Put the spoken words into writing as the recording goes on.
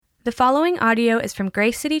The following audio is from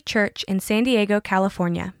Grace City Church in San Diego,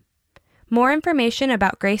 California. More information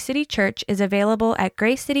about Grace City Church is available at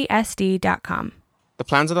gracecitysd.com. The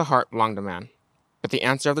plans of the heart belong to man, but the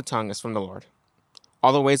answer of the tongue is from the Lord.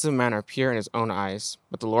 All the ways of man are pure in his own eyes,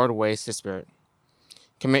 but the Lord weighs his spirit.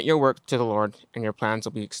 Commit your work to the Lord, and your plans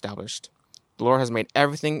will be established. The Lord has made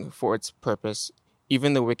everything for its purpose,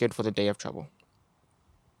 even the wicked for the day of trouble.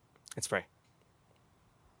 Let's pray.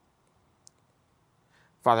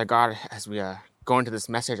 Father God, as we go into this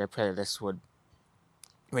message, I pray that this would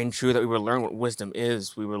remain true, that we would learn what wisdom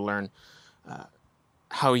is. We would learn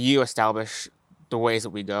how you establish the ways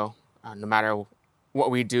that we go. No matter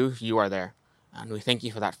what we do, you are there. And we thank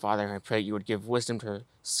you for that, Father. And I pray you would give wisdom to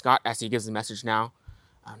Scott as he gives the message now.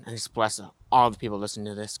 And just bless all the people listening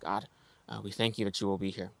to this, God. We thank you that you will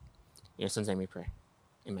be here. In your son's name we pray.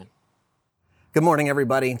 Amen. Good morning,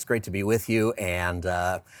 everybody. It's great to be with you, and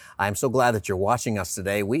I'm so glad that you're watching us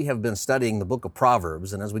today. We have been studying the book of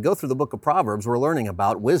Proverbs, and as we go through the book of Proverbs, we're learning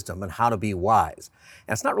about wisdom and how to be wise.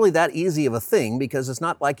 And it's not really that easy of a thing, because it's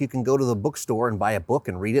not like you can go to the bookstore and buy a book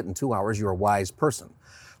and read it in 2 hours. You're a wise person.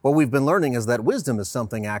 What we've been learning is that wisdom is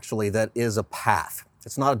something actually that is a path.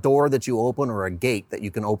 It's not a door that you open or a gate that you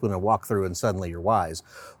can open and walk through and suddenly you're wise.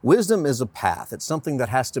 Wisdom is a path. It's something that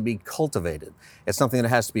has to be cultivated. It's something that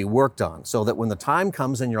has to be worked on so that when the time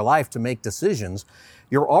comes in your life to make decisions,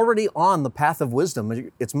 you're already on the path of wisdom.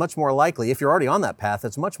 It's much more likely, if you're already on that path,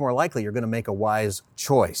 it's much more likely you're going to make a wise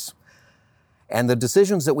choice. And the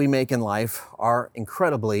decisions that we make in life are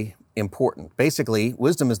incredibly important. Basically,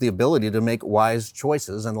 wisdom is the ability to make wise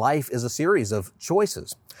choices, and life is a series of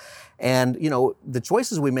choices. And, the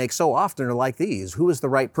choices we make so often are like these. Who is the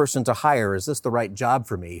right person to hire? Is this the right job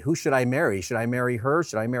for me? Who should I marry? Should I marry her?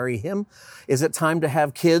 Should I marry him? Is it time to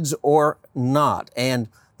have kids or not? And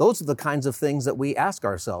those are the kinds of things that we ask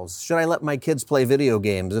ourselves. Should I let my kids play video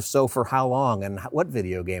games? If so, for how long? And what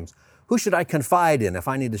video games? Who should I confide in if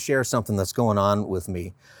I need to share something that's going on with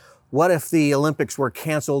me? What if the Olympics were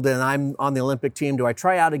canceled and I'm on the Olympic team? Do I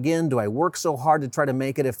try out again? Do I work so hard to try to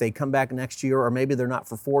make it if they come back next year, or maybe they're not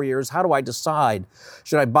for 4 years? How do I decide?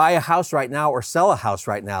 Should I buy a house right now or sell a house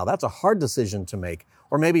right now? That's a hard decision to make.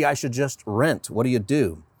 Or maybe I should just rent. What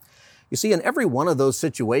do? You see, in every one of those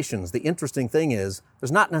situations, the interesting thing is there's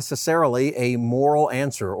not necessarily a moral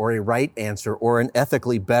answer or a right answer or an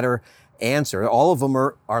ethically better answer. All of them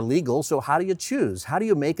are legal. So how do you choose? How do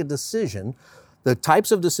you make a decision? The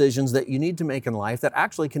types of decisions that you need to make in life that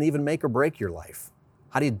actually can even make or break your life.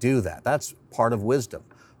 How do you do that? That's part of wisdom.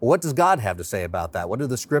 Well, what does God have to say about that? What do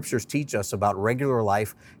the scriptures teach us about regular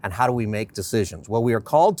life, and how do we make decisions? Well, we are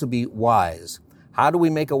called to be wise. How do we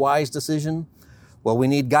make a wise decision? Well, we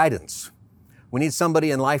need guidance. We need somebody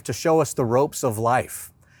in life to show us the ropes of life.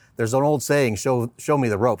 There's an old saying, show me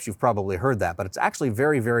the ropes. You've probably heard that, but it's actually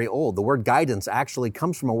very, very old. The word guidance actually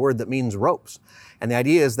comes from a word that means ropes. And the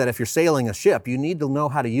idea is that if you're sailing a ship, you need to know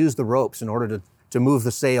how to use the ropes in order to move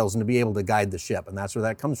the sails and to be able to guide the ship. And that's where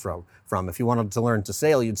that comes from. If you wanted to learn to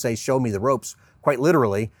sail, you'd say, show me the ropes. Quite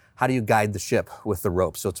literally, how do you guide the ship with the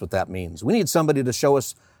ropes? So that's what that means. We need somebody to show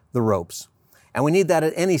us the ropes. And we need that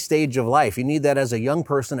at any stage of life. You need that as a young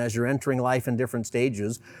person as you're entering life in different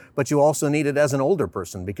stages, but you also need it as an older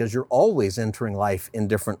person because you're always entering life in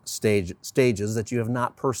different stages that you have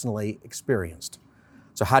not personally experienced.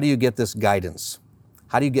 So how do you get this guidance?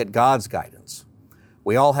 How do you get God's guidance?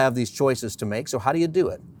 We all have these choices to make, so how do you do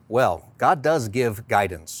it? Well, God does give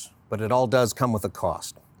guidance, but it all does come with a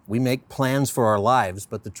cost. We make plans for our lives,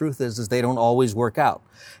 but the truth is they don't always work out.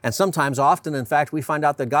 And sometimes, often, in fact, we find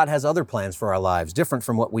out that God has other plans for our lives, different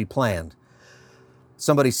from what we planned.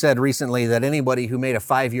 Somebody said recently that anybody who made a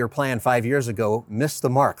 5-year plan 5 years ago missed the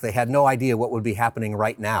mark. They had no idea what would be happening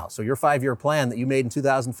right now. So your 5-year plan that you made in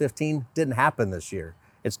 2015 didn't happen this year.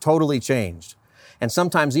 It's totally changed. And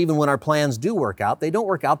sometimes even when our plans do work out, they don't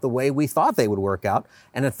work out the way we thought they would work out.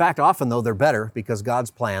 And in fact, often though, they're better because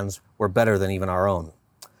God's plans were better than even our own.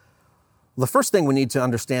 The first thing we need to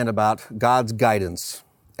understand about God's guidance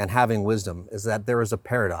and having wisdom is that there is a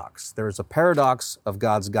paradox. There is a paradox of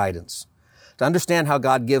God's guidance. To understand how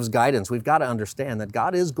God gives guidance, we've got to understand that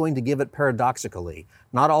God is going to give it paradoxically.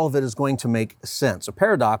 Not all of it is going to make sense. A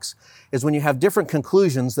paradox is when you have different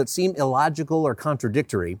conclusions that seem illogical or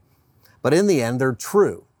contradictory, but in the end, they're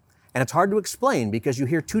true. And it's hard to explain because you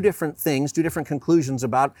hear two different things, two different conclusions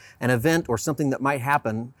about an event or something that might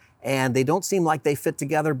happen, and they don't seem like they fit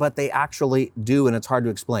together, but they actually do, and it's hard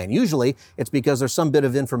to explain. Usually, it's because there's some bit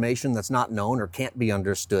of information that's not known or can't be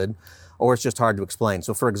understood, or it's just hard to explain.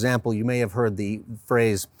 So, for example, you may have heard the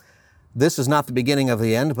phrase, "This is not the beginning of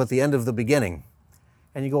the end, but the end of the beginning."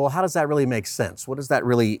 And you go, well, how does that really make sense? What does that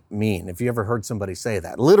really mean? If you ever heard somebody say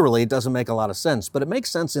that. Literally, it doesn't make a lot of sense, but it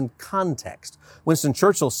makes sense in context. Winston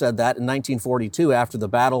Churchill said that in 1942 after the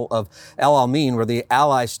Battle of El Alamein, where the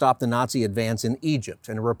Allies stopped the Nazi advance in Egypt.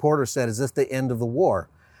 And a reporter said, is this the end of the war?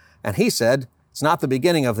 And he said, it's not the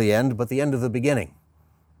beginning of the end, but the end of the beginning.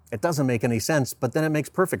 It doesn't make any sense, but then it makes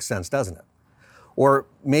perfect sense, doesn't it? Or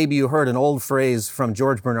maybe you heard an old phrase from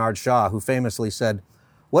George Bernard Shaw, who famously said,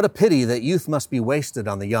 what a pity that youth must be wasted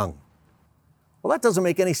on the young. Well, that doesn't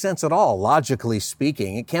make any sense at all, logically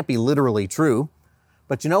speaking. It can't be literally true.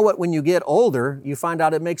 But you know what? When you get older, you find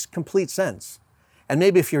out it makes complete sense. And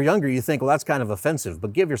maybe if you're younger, you think, well, that's kind of offensive,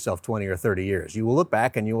 but give yourself 20 or 30 years. You will look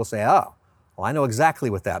back and you will say, oh, well, I know exactly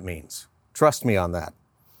what that means. Trust me on that.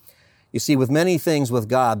 You see, with many things with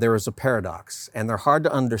God, there is a paradox, and they're hard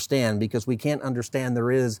to understand because we can't understand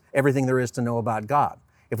everything there is to know about God.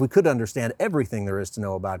 If we could understand everything there is to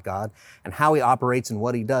know about God and how He operates and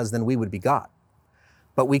what He does, then we would be God.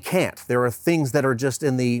 But we can't. There are things that are just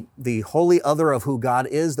in the holy other of who God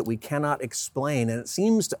is that we cannot explain. And it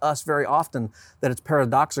seems to us very often that it's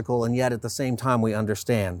paradoxical, and yet at the same time we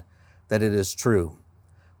understand that it is true.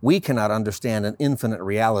 We cannot understand an infinite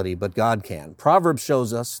reality, but God can. Proverbs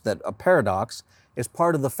shows us that a paradox is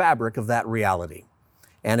part of the fabric of that reality.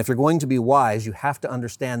 And if you're going to be wise, you have to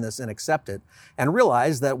understand this and accept it and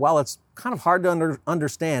realize that while it's kind of hard to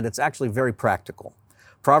understand, it's actually very practical.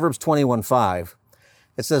 Proverbs 21:5,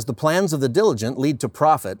 it says, the plans of the diligent lead to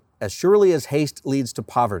profit as surely as haste leads to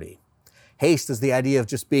poverty. Haste is the idea of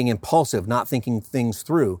just being impulsive, not thinking things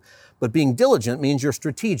through. But being diligent means you're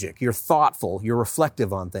strategic, you're thoughtful, you're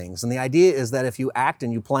reflective on things. And the idea is that if you act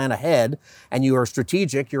and you plan ahead and you are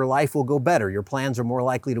strategic, your life will go better. Your plans are more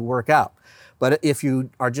likely to work out. But if you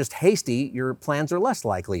are just hasty, your plans are less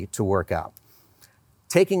likely to work out.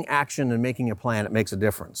 Taking action and making a plan, it makes a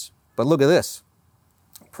difference. But look at this.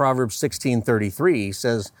 Proverbs 16:33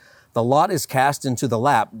 says, the lot is cast into the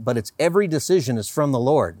lap, but its every decision is from the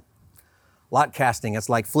Lord. Lot casting, it's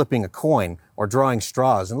like flipping a coin or drawing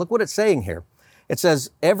straws. And look what it's saying here. It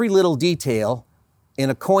says, every little detail in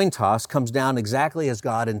a coin toss comes down exactly as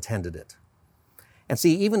God intended it. And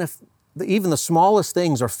see, even the smallest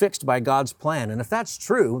things are fixed by God's plan. And if that's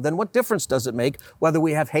true, then what difference does it make whether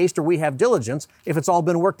we have haste or we have diligence if it's all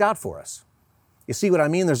been worked out for us? You see what I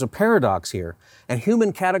mean? There's a paradox here. And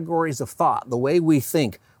human categories of thought, the way we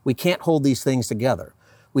think, we can't hold these things together.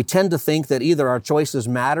 We tend to think that either our choices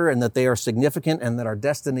matter and that they are significant and that our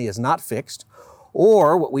destiny is not fixed,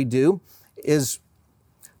 or what we do is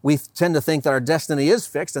we tend to think that our destiny is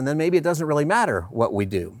fixed and then maybe it doesn't really matter what we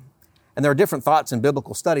do. And there are different thoughts in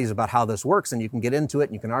biblical studies about how this works, and you can get into it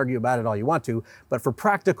and you can argue about it all you want to, but for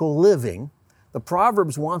practical living, the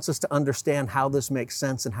Proverbs wants us to understand how this makes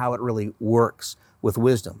sense and how it really works with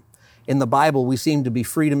wisdom. In the Bible, we seem to be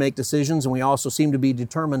free to make decisions, and we also seem to be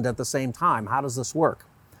determined at the same time. How does this work?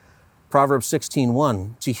 Proverbs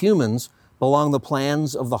 16:1, to humans belong the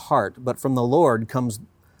plans of the heart, but from the Lord comes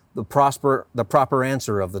the proper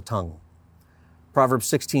answer of the tongue. Proverbs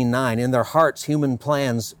 16:9, in their hearts humans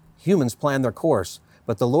plan their course,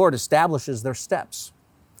 but the Lord establishes their steps.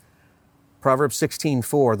 Proverbs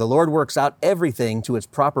 16:4, the Lord works out everything to its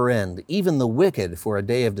proper end, even the wicked for a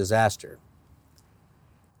day of disaster.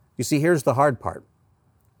 You see, here's the hard part.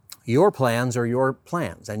 Your plans are your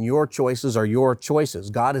plans, and your choices are your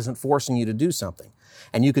choices. God isn't forcing you to do something.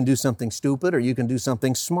 And you can do something stupid, or you can do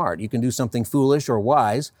something smart. You can do something foolish or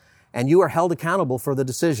wise, and you are held accountable for the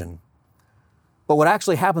decision. But what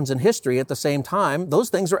actually happens in history at the same time,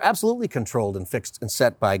 those things are absolutely controlled and fixed and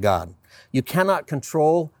set by God. You cannot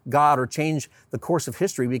control God or change the course of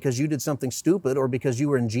history because you did something stupid or because you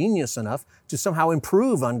were ingenious enough to somehow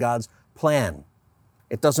improve on God's plan.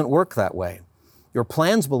 It doesn't work that way. Your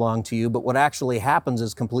plans belong to you, but what actually happens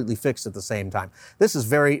is completely fixed at the same time. This is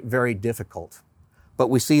very, very difficult, but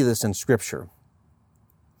we see this in Scripture.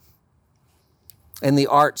 In the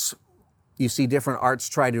arts, you see different arts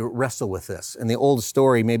try to wrestle with this. In the old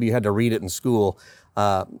story, maybe you had to read it in school,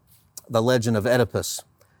 the legend of Oedipus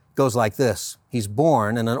goes like this. He's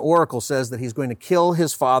born, and an oracle says that he's going to kill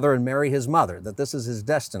his father and marry his mother, that this is his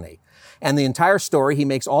destiny. And the entire story, he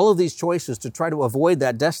makes all of these choices to try to avoid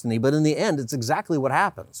that destiny, but in the end, it's exactly what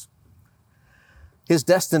happens. His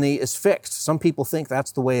destiny is fixed. Some people think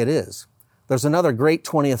that's the way it is. There's another great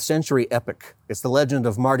 20th century epic. It's the legend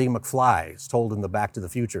of Marty McFly. It's told in the Back to the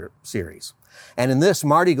Future series. And in this,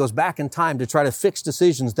 Marty goes back in time to try to fix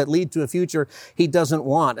decisions that lead to a future he doesn't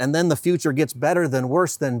want. And then the future gets better than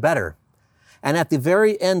worse than better. And at the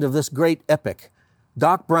very end of this great epic,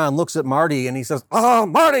 Doc Brown looks at Marty and he says, "Oh,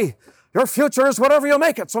 Marty, your future is whatever you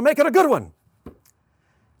make it, so make it a good one."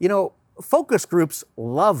 You know, focus groups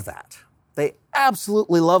love that. They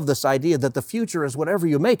absolutely love this idea that the future is whatever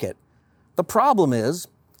you make it. The problem is,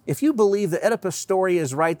 if you believe the Oedipus story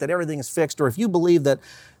is right, that everything is fixed, or if you believe that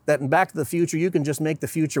in Back to the Future you can just make the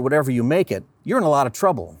future whatever you make it, you're in a lot of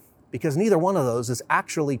trouble, because neither one of those is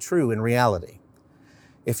actually true in reality.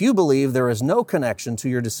 If you believe there is no connection to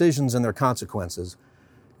your decisions and their consequences,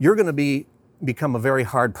 you're going to become a very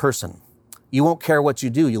hard person. You won't care what you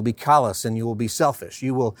do. You'll be callous and you will be selfish.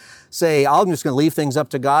 You will say, I'm just going to leave things up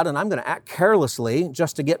to God and I'm going to act carelessly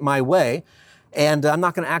just to get my way. And I'm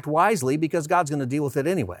not going to act wisely because God's going to deal with it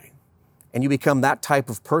anyway. And you become that type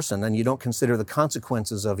of person and you don't consider the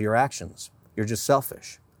consequences of your actions. You're just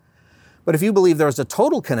selfish. But if you believe there's a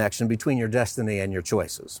total connection between your destiny and your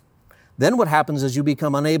choices, then what happens is you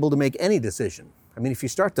become unable to make any decision. I mean, if you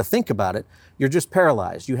start to think about it, you're just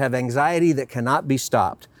paralyzed. You have anxiety that cannot be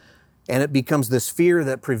stopped. And it becomes this fear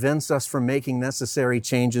that prevents us from making necessary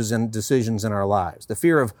changes and decisions in our lives. The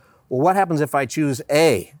fear of, well, what happens if I choose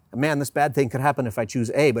A? Man, this bad thing could happen if I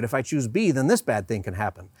choose A, but if I choose B, then this bad thing can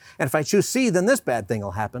happen. And if I choose C, then this bad thing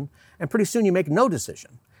will happen. And pretty soon you make no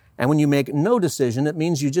decision. And when you make no decision, it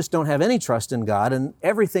means you just don't have any trust in God, and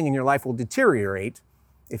everything in your life will deteriorate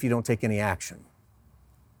if you don't take any action.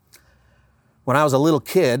 When I was a little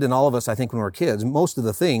kid, and all of us, I think when we were kids, most of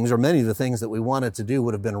the things, or many of the things that we wanted to do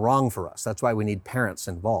would have been wrong for us. That's why we need parents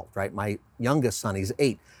involved, right? My youngest son, he's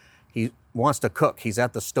 8. He wants to cook. He's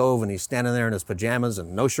at the stove and he's standing there in his pajamas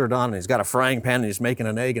and no shirt on, and he's got a frying pan and he's making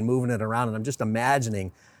an egg and moving it around, and I'm just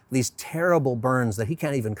imagining these terrible burns that he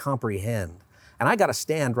can't even comprehend. And I got to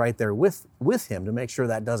stand right there with him to make sure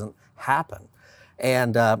that doesn't happen.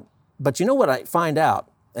 And but you know what I find out,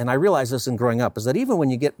 and I realized this in growing up, is that even when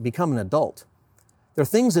you become an adult, there are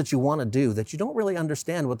things that you want to do that you don't really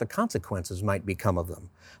understand what the consequences might become of them.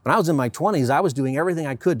 When I was in my 20s, I was doing everything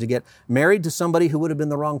I could to get married to somebody who would have been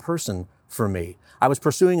the wrong person for me. I was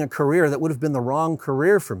pursuing a career that would have been the wrong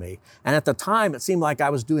career for me. And at the time, it seemed like I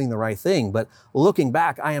was doing the right thing. But looking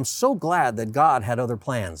back, I am so glad that God had other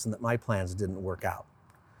plans and that my plans didn't work out.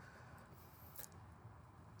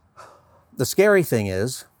 The scary thing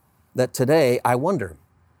is that today I wonder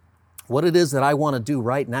what it is that I want to do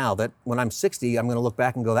right now that when I'm 60, I'm going to look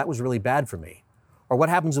back and go, that was really bad for me. Or what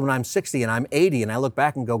happens when I'm 60 and I'm 80 and I look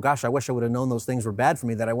back and go, gosh, I wish I would have known those things were bad for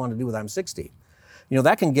me that I wanted to do when I'm 60. You know,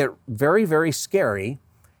 that can get very, very scary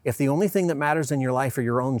if the only thing that matters in your life are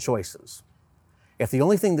your own choices. If the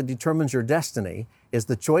only thing that determines your destiny is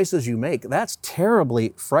the choices you make, that's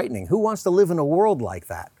terribly frightening. Who wants to live in a world like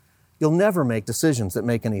that? You'll never make decisions that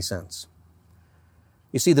make any sense.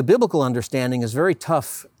 You see, the biblical understanding is very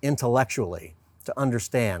tough intellectually to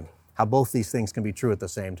understand how both these things can be true at the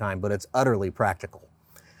same time, but it's utterly practical.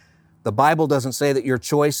 The Bible doesn't say that your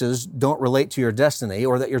choices don't relate to your destiny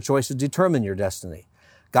or that your choices determine your destiny.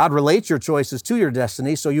 God relates your choices to your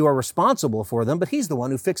destiny, so you are responsible for them, but He's the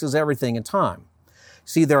one who fixes everything in time.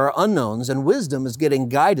 See, there are unknowns, and wisdom is getting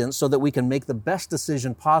guidance so that we can make the best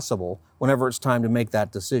decision possible whenever it's time to make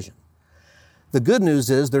that decision. The good news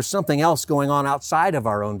is there's something else going on outside of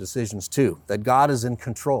our own decisions too, that God is in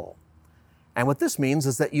control. And what this means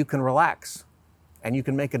is that you can relax and you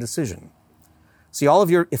can make a decision. See,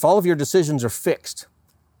 if all of your decisions are fixed,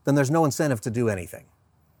 then there's no incentive to do anything.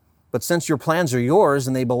 But since your plans are yours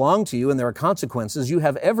and they belong to you and there are consequences, you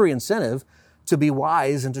have every incentive to be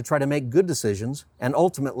wise and to try to make good decisions and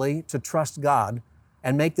ultimately to trust God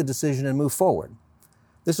and make the decision and move forward.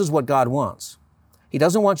 This is what God wants. He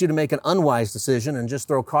doesn't want you to make an unwise decision and just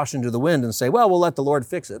throw caution to the wind and say, well, we'll let the Lord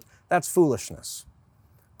fix it. That's foolishness.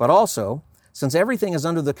 But also, since everything is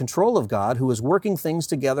under the control of God, who is working things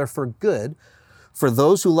together for good for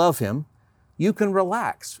those who love Him, you can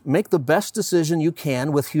relax. Make the best decision you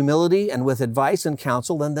can with humility and with advice and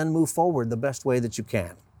counsel, and then move forward the best way that you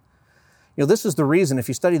can. You know, this is the reason, if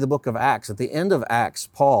you study the book of Acts, at the end of Acts,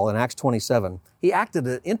 Paul, in Acts 27, he acted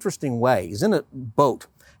an interesting way. He's in a boat,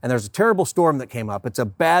 and there's a terrible storm that came up. It's a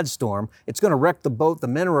bad storm. It's going to wreck the boat. The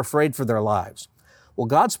men are afraid for their lives. Well,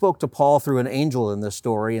 God spoke to Paul through an angel in this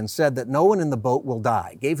story and said that no one in the boat will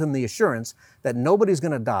die, gave him the assurance that nobody's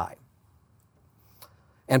going to die.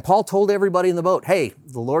 And Paul told everybody in the boat, hey,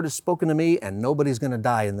 the Lord has spoken to me and nobody's going to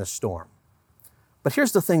die in this storm. But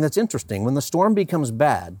here's the thing that's interesting. When the storm becomes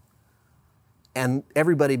bad and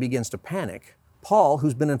everybody begins to panic, Paul,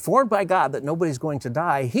 who's been informed by God that nobody's going to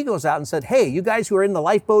die, he goes out and said, hey, you guys who are in the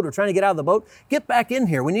lifeboat or trying to get out of the boat, get back in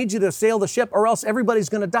here. We need you to sail the ship or else everybody's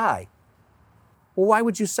going to die. Well, why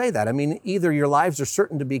would you say that? I mean, either your lives are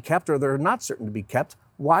certain to be kept or they're not certain to be kept.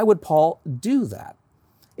 Why would Paul do that?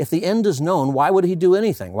 If the end is known, why would he do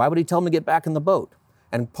anything? Why would he tell them to get back in the boat?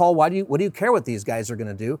 And Paul, what do you care what these guys are going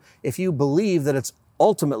to do if you believe that it's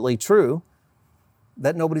ultimately true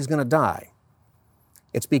that nobody's going to die.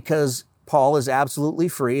 It's because Paul is absolutely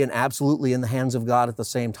free and absolutely in the hands of God at the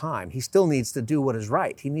same time. He still needs to do what is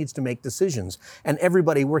right. He needs to make decisions. And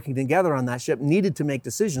everybody working together on that ship needed to make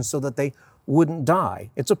decisions so that they wouldn't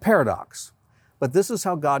die. It's a paradox. But this is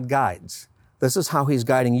how God guides. This is how He's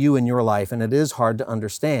guiding you in your life, and it is hard to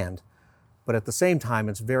understand. But at the same time,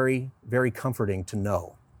 it's very, very comforting to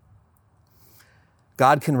know.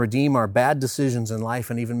 God can redeem our bad decisions in life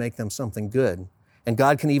and even make them something good. And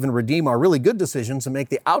God can even redeem our really good decisions and make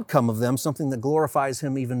the outcome of them something that glorifies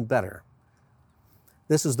Him even better.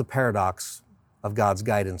 This is the paradox of God's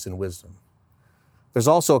guidance and wisdom. There's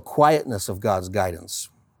also a quietness of God's guidance.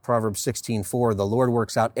 Proverbs 16:4, the Lord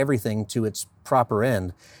works out everything to its proper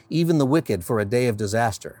end, even the wicked for a day of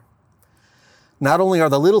disaster. Not only are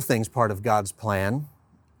the little things part of God's plan,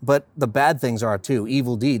 but the bad things are too,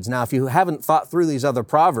 evil deeds. Now, if you haven't thought through these other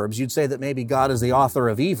Proverbs, you'd say that maybe God is the author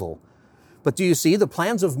of evil. But do you see, the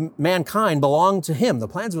plans of mankind belong to Him. The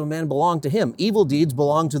plans of a man belong to Him. Evil deeds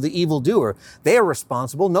belong to the evildoer. They are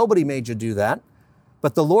responsible. Nobody made you do that.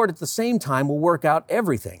 But the Lord at the same time will work out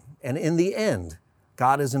everything. And in the end,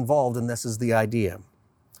 God is involved, and this is the idea.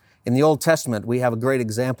 In the Old Testament, we have a great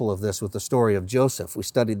example of this with the story of Joseph. We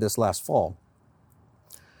studied this last fall.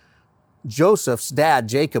 Joseph's dad,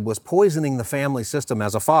 Jacob, was poisoning the family system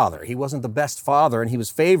as a father. He wasn't the best father, and he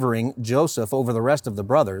was favoring Joseph over the rest of the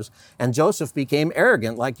brothers. And Joseph became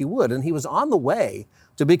arrogant like you would, and he was on the way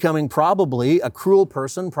to becoming probably a cruel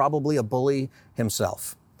person, probably a bully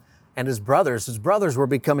himself. And his brothers were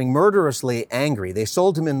becoming murderously angry. They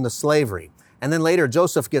sold him into slavery. And then later,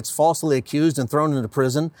 Joseph gets falsely accused and thrown into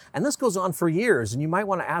prison. And this goes on for years. And you might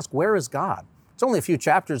want to ask, where is God? It's only a few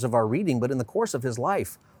chapters of our reading, but in the course of his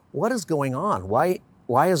life, what is going on? Why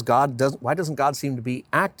doesn't God seem to be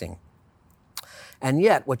acting? And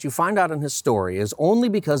yet, what you find out in his story is only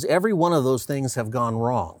because every one of those things have gone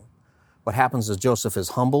wrong. What happens is Joseph is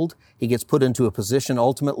humbled. He gets put into a position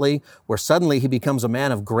ultimately where suddenly he becomes a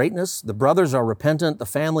man of greatness. The brothers are repentant. The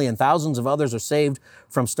family and thousands of others are saved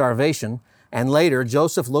from starvation. And later,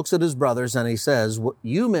 Joseph looks at his brothers and he says,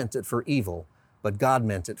 "You meant it for evil, but God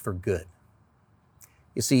meant it for good."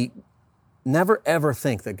 You see, never ever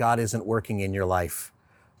think that God isn't working in your life,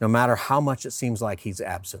 no matter how much it seems like He's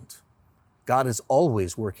absent. God is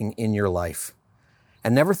always working in your life.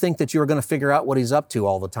 And never think that you're going to figure out what He's up to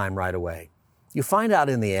all the time right away. You find out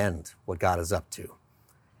in the end what God is up to.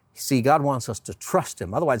 See, God wants us to trust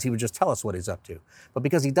Him. Otherwise, He would just tell us what He's up to. But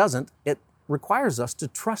because He doesn't, it requires us to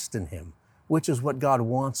trust in Him, which is what God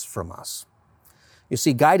wants from us. You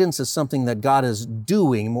see, guidance is something that God is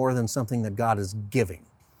doing more than something that God is giving.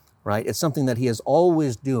 Right? It's something that He is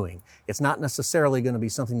always doing. It's not necessarily going to be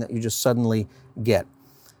something that you just suddenly get.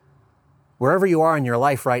 Wherever you are in your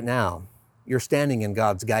life right now, you're standing in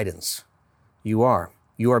God's guidance. You are.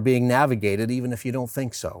 You are being navigated even if you don't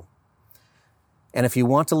think so. And if you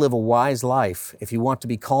want to live a wise life, if you want to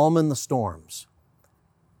be calm in the storms,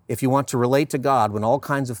 if you want to relate to God when all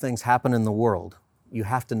kinds of things happen in the world, you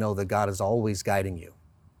have to know that God is always guiding you.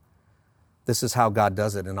 This is how God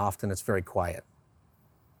does it, and often it's very quiet.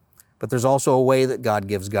 But there's also a way that God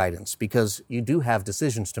gives guidance, because you do have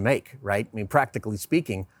decisions to make, right? I mean, practically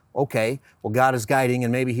speaking, okay, well, God is guiding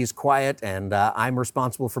and maybe He's quiet and I'm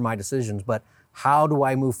responsible for my decisions, but how do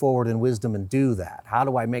I move forward in wisdom and do that? How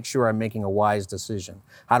do I make sure I'm making a wise decision?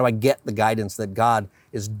 How do I get the guidance that God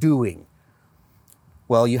is doing?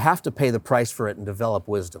 Well, you have to pay the price for it and develop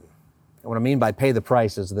wisdom. And what I mean by pay the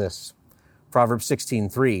price is this. Proverbs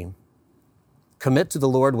 16:3, commit to the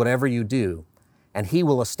Lord whatever you do, and He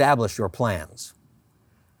will establish your plans.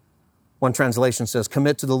 One translation says,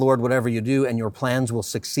 commit to the Lord whatever you do, and your plans will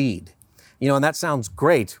succeed. You know, and that sounds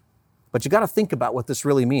great, but you got to think about what this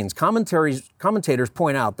really means. Commentators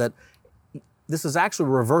point out that this is actually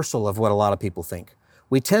a reversal of what a lot of people think.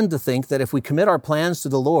 We tend to think that if we commit our plans to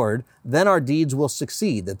the Lord, then our deeds will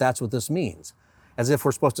succeed, that's what this means. As if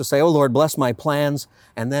we're supposed to say, oh Lord, bless my plans,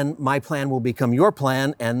 and then my plan will become your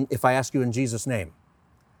plan, and if I ask you in Jesus' name.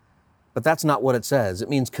 But that's not what it says. It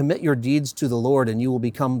means commit your deeds to the Lord and you will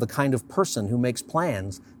become the kind of person who makes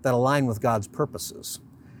plans that align with God's purposes.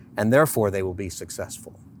 And therefore they will be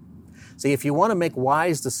successful. See, if you want to make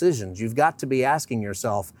wise decisions, you've got to be asking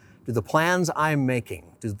yourself, do the plans I'm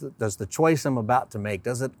making, does the choice I'm about to make,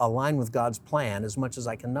 does it align with God's plan as much as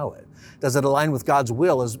I can know it? Does it align with God's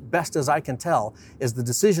will as best as I can tell? Is the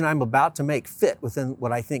decision I'm about to make fit within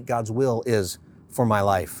what I think God's will is for my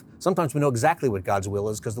life? Sometimes we know exactly what God's will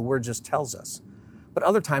is because the Word just tells us. But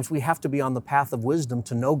other times we have to be on the path of wisdom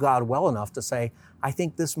to know God well enough to say, I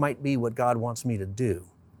think this might be what God wants me to do.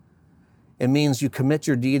 It means you commit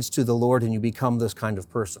your deeds to the Lord and you become this kind of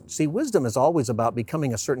person. See, wisdom is always about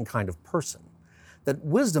becoming a certain kind of person. That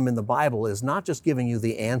wisdom in the Bible is not just giving you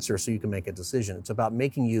the answer so you can make a decision. It's about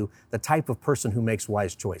making you the type of person who makes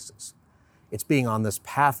wise choices. It's being on this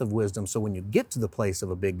path of wisdom so when you get to the place of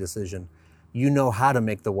a big decision, you know how to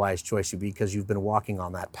make the wise choice because you've been walking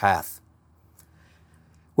on that path.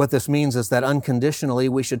 What this means is that unconditionally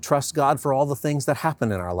we should trust God for all the things that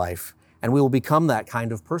happen in our life. And we will become that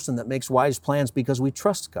kind of person that makes wise plans because we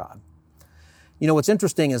trust God. You know, what's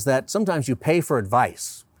interesting is that sometimes you pay for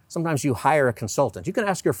advice. Sometimes you hire a consultant. You can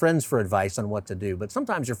ask your friends for advice on what to do, but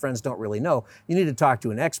sometimes your friends don't really know. You need to talk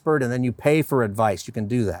to an expert and then you pay for advice. You can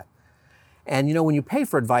do that. And you know, when you pay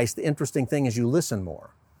for advice, the interesting thing is you listen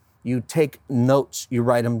more. You take notes, you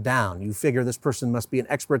write them down. You figure this person must be an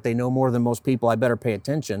expert. They know more than most people. I better pay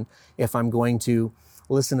attention if I'm going to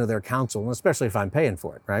listen to their counsel, and especially if I'm paying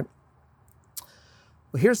for it, right?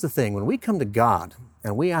 Well, here's the thing. When we come to God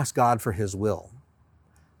and we ask God for His will,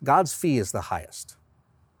 God's fee is the highest.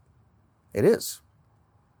 It is.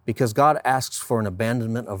 Because God asks for an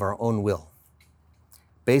abandonment of our own will.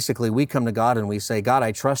 Basically, we come to God and we say, God,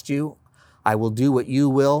 I trust you. I will do what you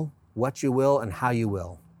will, and how you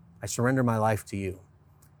will. I surrender my life to you.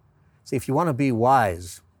 See, if you want to be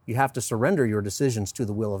wise, you have to surrender your decisions to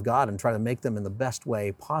the will of God and try to make them in the best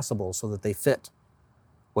way possible so that they fit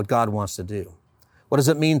what God wants to do. What does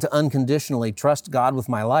it mean to unconditionally trust God with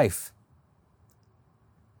my life?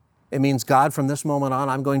 It means, God, from this moment on,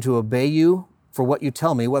 I'm going to obey you for what you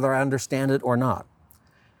tell me, whether I understand it or not.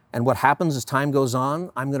 And what happens as time goes on,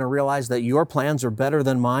 I'm going to realize that your plans are better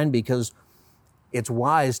than mine because it's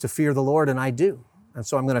wise to fear the Lord, and I do. And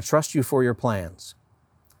so I'm going to trust you for your plans.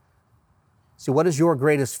 See, what is your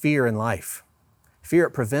greatest fear in life? Fear,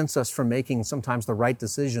 it prevents us from making sometimes the right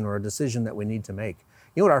decision or a decision that we need to make.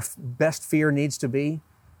 You know what our best fear needs to be?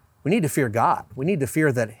 We need to fear God. We need to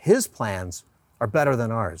fear that His plans are better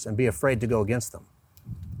than ours and be afraid to go against them.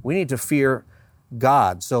 We need to fear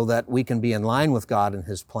God so that we can be in line with God and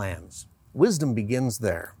His plans. Wisdom begins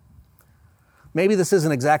there. Maybe this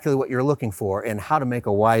isn't exactly what you're looking for in how to make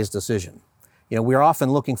a wise decision. You know, we're often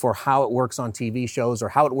looking for how it works on TV shows or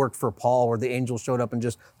how it worked for Paul where the angel showed up and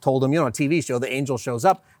just told him, you know, a TV show, the angel shows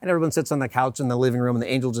up and everyone sits on the couch in the living room and the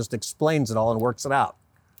angel just explains it all and works it out.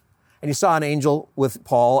 And you saw an angel with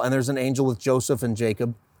Paul and there's an angel with Joseph and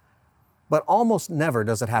Jacob. But almost never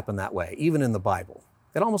does it happen that way, even in the Bible.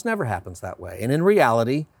 It almost never happens that way. And in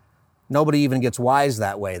reality, nobody even gets wise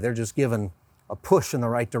that way. They're just given a push in the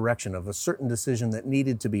right direction of a certain decision that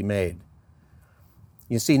needed to be made.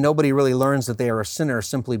 You see, nobody really learns that they are a sinner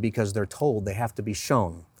simply because they're told. They have to be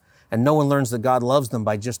shown. And no one learns that God loves them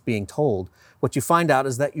by just being told. What you find out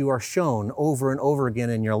is that you are shown over and over again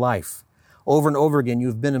in your life. Over and over again,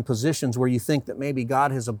 you've been in positions where you think that maybe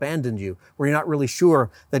God has abandoned you, where you're not really sure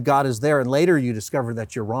that God is there. And later you discover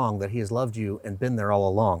that you're wrong, that He has loved you and been there all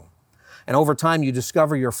along. And over time, you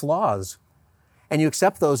discover your flaws and you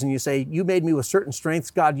accept those and you say, you made me with certain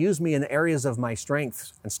strengths. God, use me in areas of my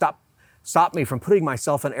strengths and stop me from putting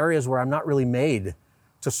myself in areas where I'm not really made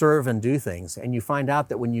to serve and do things. And you find out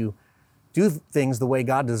that when you do things the way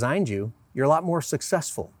God designed you, you're a lot more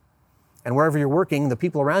successful. And wherever you're working, the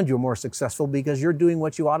people around you are more successful because you're doing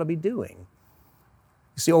what you ought to be doing.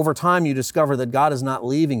 You see, over time, you discover that God is not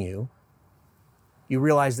leaving you. You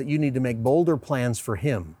realize that you need to make bolder plans for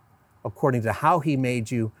Him according to how He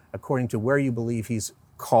made you, according to where you believe He's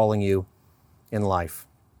calling you in life.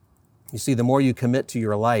 You see, the more you commit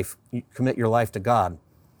your life to God,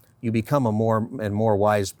 you become a more and more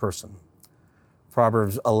wise person.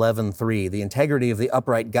 Proverbs 11:3, the integrity of the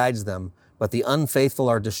upright guides them, but the unfaithful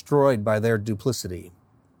are destroyed by their duplicity.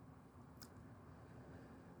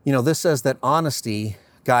 You know, this says that honesty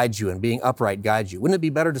guides you and being upright guides you. Wouldn't it be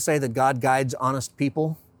better to say that God guides honest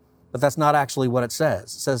people? But that's not actually what it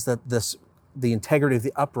says. It says that the integrity of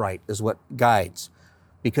the upright is what guides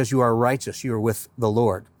because you are righteous, you are with the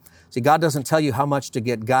Lord. See, God doesn't tell you how much to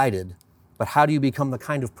get guided, but how do you become the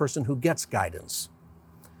kind of person who gets guidance?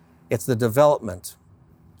 It's the development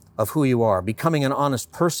of who you are. Becoming an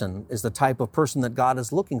honest person is the type of person that God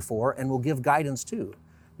is looking for and will give guidance to,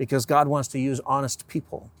 because God wants to use honest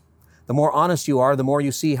people. The more honest you are, the more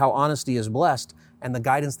you see how honesty is blessed, and the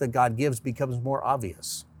guidance that God gives becomes more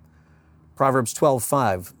obvious. Proverbs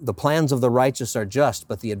 12:5, the plans of the righteous are just,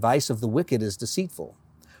 but the advice of the wicked is deceitful.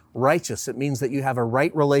 Righteous, it means that you have a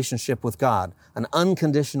right relationship with God, an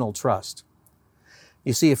unconditional trust.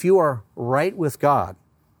 You see, if you are right with God,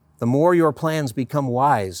 the more your plans become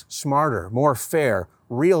wise, smarter, more fair,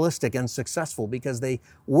 realistic, and successful because they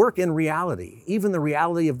work in reality, even the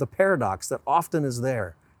reality of the paradox that often is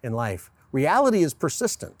there in life. Reality is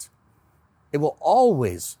persistent. It will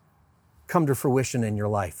always come to fruition in your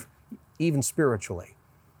life, even spiritually.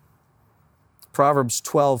 Proverbs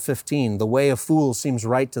 12:15, the way of fools seems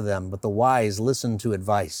right to them, but the wise listen to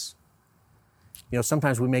advice.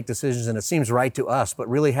 Sometimes we make decisions and it seems right to us, but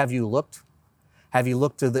really have you looked? Have you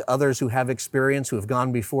looked to the others who have experience, who have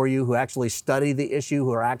gone before you, who actually study the issue,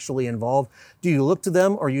 who are actually involved? Do you look to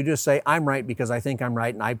them, or you just say, I'm right because I think I'm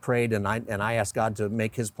right, and I prayed and I asked God to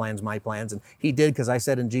make his plans my plans, and he did because I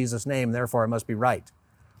said in Jesus' name, therefore I must be right?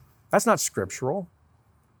 That's not scriptural.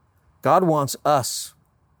 God wants us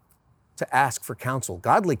to ask for counsel,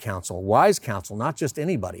 godly counsel, wise counsel, not just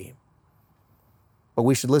anybody. But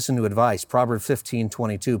we should listen to advice. Proverbs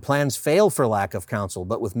 15:22, plans fail for lack of counsel,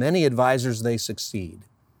 but with many advisors they succeed.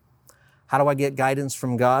 How do I get guidance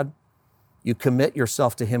from God? You commit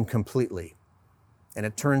yourself to him completely, and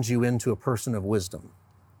it turns you into a person of wisdom.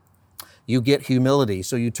 You get humility,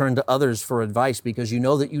 so you turn to others for advice because you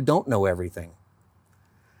know that you don't know everything.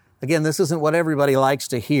 Again, this isn't what everybody likes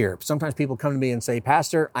to hear. Sometimes people come to me and say,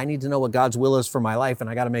 Pastor, I need to know what God's will is for my life, and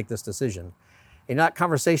I got to make this decision. And that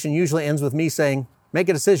conversation usually ends with me saying, make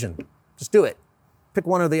a decision. Just do it. Pick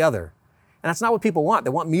one or the other. And that's not what people want.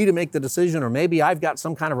 They want me to make the decision, or maybe I've got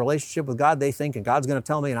some kind of relationship with God they think, and God's going to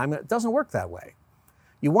tell me, and it doesn't work that way.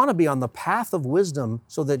 You want to be on the path of wisdom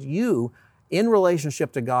so that you, in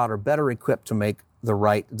relationship to God, are better equipped to make the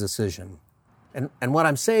right decision. And what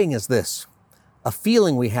I'm saying is this. A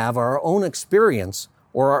feeling we have, or our own experience,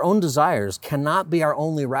 or our own desires cannot be our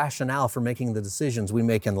only rationale for making the decisions we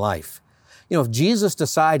make in life. If Jesus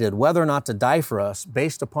decided whether or not to die for us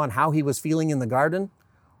based upon how he was feeling in the garden,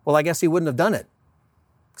 well, I guess he wouldn't have done it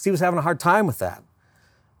because he was having a hard time with that.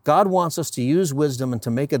 God wants us to use wisdom and to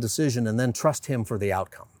make a decision and then trust him for the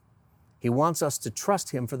outcome. He wants us to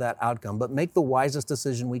trust him for that outcome, but make the wisest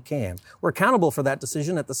decision we can. We're accountable for that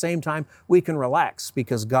decision. At the same time, we can relax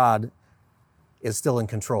because God is still in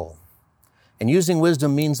control. And using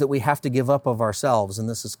wisdom means that we have to give up of ourselves, and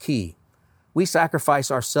this is key. We sacrifice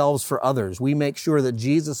ourselves for others. We make sure that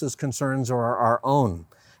Jesus' concerns are our own,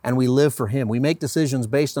 and we live for him. We make decisions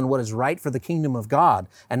based on what is right for the kingdom of God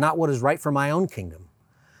and not what is right for my own kingdom.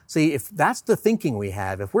 See, if that's the thinking we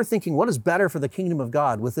have, if we're thinking what is better for the kingdom of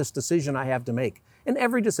God with this decision I have to make, in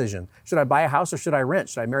every decision, should I buy a house or should I rent?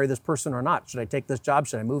 Should I marry this person or not? Should I take this job?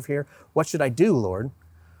 Should I move here? What should I do, Lord?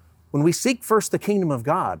 When we seek first the kingdom of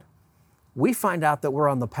God, we find out that we're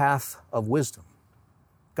on the path of wisdom.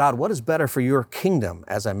 God, what is better for your kingdom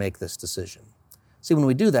as I make this decision? See, when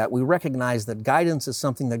we do that, we recognize that guidance is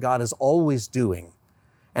something that God is always doing,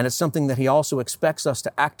 and it's something that he also expects us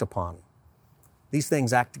to act upon. These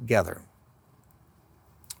things act together.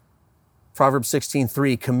 Proverbs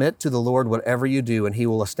 16:3, commit to the Lord whatever you do, and he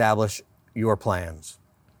will establish your plans.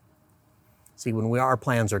 See, when our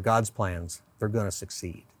plans are God's plans, they're going to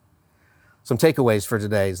succeed. Some takeaways for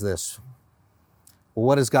today is this. Well,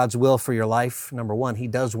 what is God's will for your life? Number one, he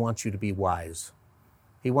does want you to be wise.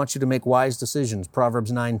 He wants you to make wise decisions.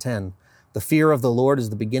 Proverbs 9:10, the fear of the Lord is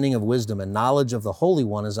the beginning of wisdom, and knowledge of the Holy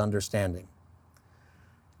One is understanding.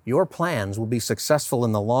 Your plans will be successful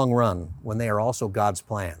in the long run when they are also God's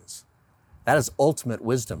plans. That is ultimate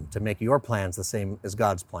wisdom, to make your plans the same as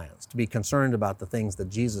God's plans, to be concerned about the things that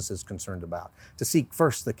Jesus is concerned about, to seek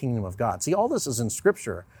first the kingdom of God. See, all this is in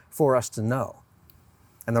Scripture for us to know.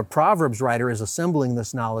 And the Proverbs writer is assembling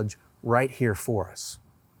this knowledge right here for us.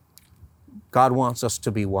 God wants us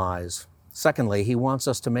to be wise. Secondly, he wants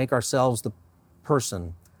us to make ourselves the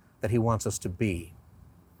person that he wants us to be.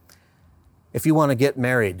 If you want to get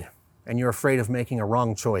married and you're afraid of making a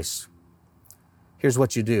wrong choice, here's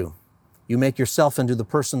what you do. You make yourself into the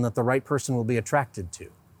person that the right person will be attracted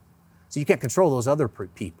to. So you can't control those other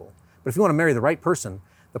people. But if you want to marry the right person,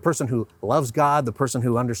 the person who loves God, the person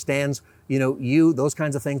who understands, you, those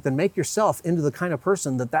kinds of things, then make yourself into the kind of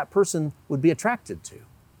person that person would be attracted to.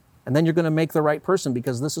 And then you're going to make the right person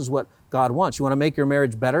because this is what God wants. You want to make your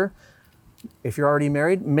marriage better? If you're already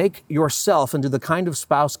married, make yourself into the kind of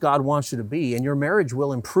spouse God wants you to be, and your marriage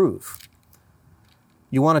will improve.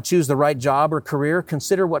 You want to choose the right job or career?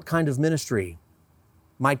 Consider what kind of ministry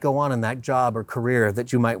might go on in that job or career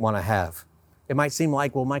that you might want to have. It might seem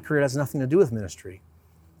like, well, my career has nothing to do with ministry.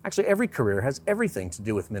 Actually, every career has everything to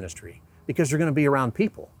do with ministry because you're going to be around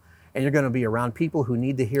people, and you're going to be around people who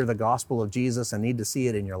need to hear the gospel of Jesus and need to see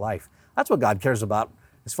it in your life. That's what God cares about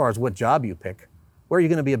as far as what job you pick. Where are you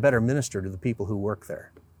going to be a better minister to the people who work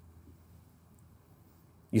there?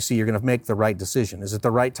 You see, you're going to make the right decision. Is it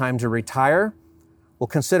the right time to retire? Well,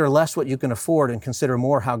 consider less what you can afford and consider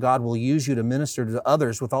more how God will use you to minister to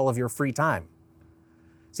others with all of your free time.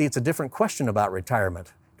 See, it's a different question about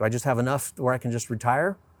retirement. Do I just have enough where I can just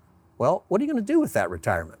retire? Well, what are you going to do with that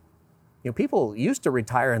retirement? People used to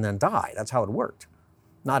retire and then die. That's how it worked.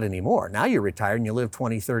 Not anymore. Now you retire and you live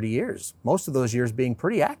 20, 30 years, most of those years being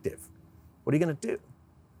pretty active. What are you going to do?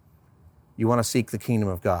 You want to seek the kingdom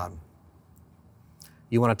of God.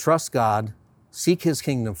 You want to trust God, seek his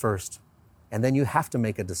kingdom first, and then you have to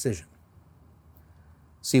make a decision.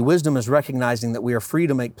 See, wisdom is recognizing that we are free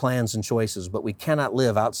to make plans and choices, but we cannot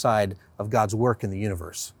live outside of God's work in the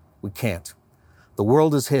universe. We can't. The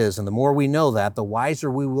world is his, and the more we know that, the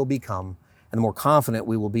wiser we will become, and the more confident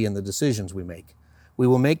we will be in the decisions we make. We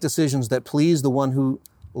will make decisions that please the one who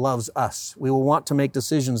loves us. We will want to make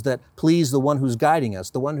decisions that please the one who's guiding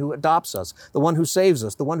us, the one who adopts us, the one who saves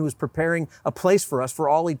us, the one who is preparing a place for us for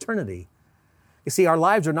all eternity. You see, our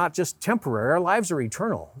lives are not just temporary. Our lives are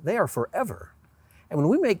eternal. They are forever. And when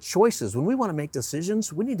we make choices, when we want to make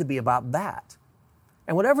decisions, we need to be about that.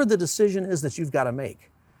 And whatever the decision is that you've got to make,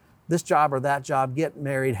 this job or that job, get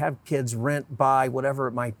married, have kids, rent, buy, whatever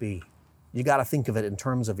it might be, you got to think of it in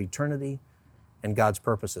terms of eternity and God's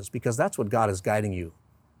purposes, because that's what God is guiding you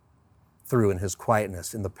through in his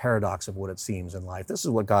quietness, in the paradox of what it seems in life. This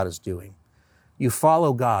is what God is doing. You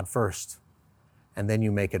follow God first, and then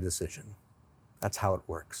you make a decision. That's how it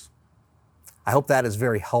works. I hope that is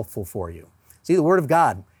very helpful for you. See, the Word of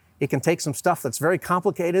God, it can take some stuff that's very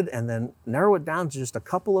complicated and then narrow it down to just a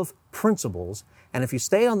couple of principles. And if you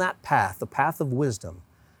stay on that path, the path of wisdom,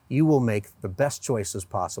 you will make the best choices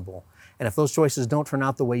possible. And if those choices don't turn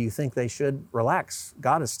out the way you think they should, relax.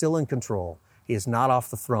 God is still in control. He is not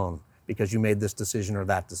off the throne because you made this decision or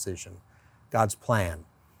that decision. God's plan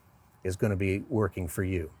is going to be working for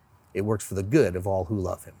you. It works for the good of all who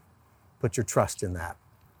love him. Put your trust in that.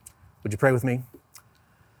 Would you pray with me?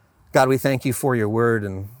 God, we thank you for your word,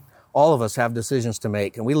 and all of us have decisions to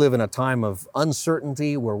make, and we live in a time of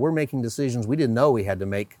uncertainty where we're making decisions we didn't know we had to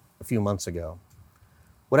make a few months ago.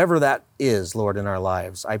 Whatever that is, Lord, in our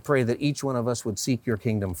lives, I pray that each one of us would seek your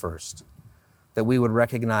kingdom first, that we would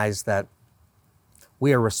recognize that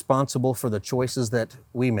we are responsible for the choices that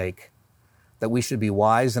we make, that we should be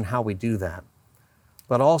wise in how we do that,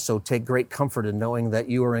 but also take great comfort in knowing that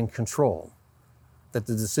you are in control, that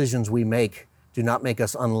the decisions we make do not make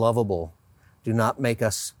us unlovable, do not make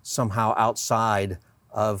us somehow outside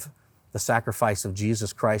of the sacrifice of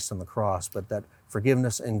Jesus Christ on the cross, but that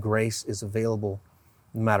forgiveness and grace is available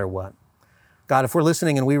no matter what. God, if we're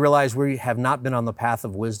listening and we realize we have not been on the path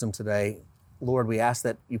of wisdom today, Lord, we ask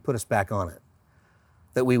that you put us back on it,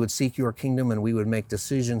 that we would seek your kingdom and we would make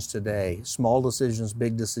decisions today, small decisions,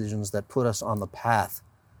 big decisions that put us on the path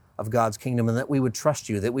of God's kingdom, and that we would trust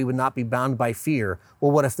you, that we would not be bound by fear.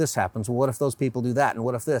 Well, what if this happens? Well, what if those people do that? And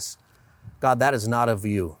what if this? God, that is not of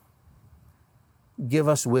you. Give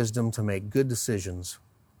us wisdom to make good decisions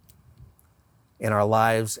in our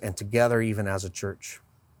lives and together even as a church.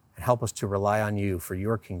 And help us to rely on you for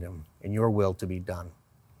your kingdom and your will to be done.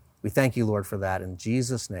 We thank you, Lord, for that. In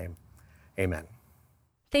Jesus' name, amen.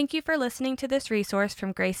 Thank you for listening to this resource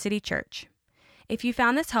from Grace City Church. If you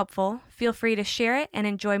found this helpful, feel free to share it and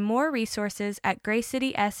enjoy more resources at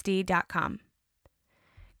gracecitysd.com.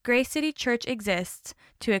 Grace City Church exists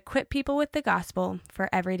to equip people with the gospel for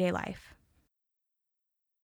everyday life.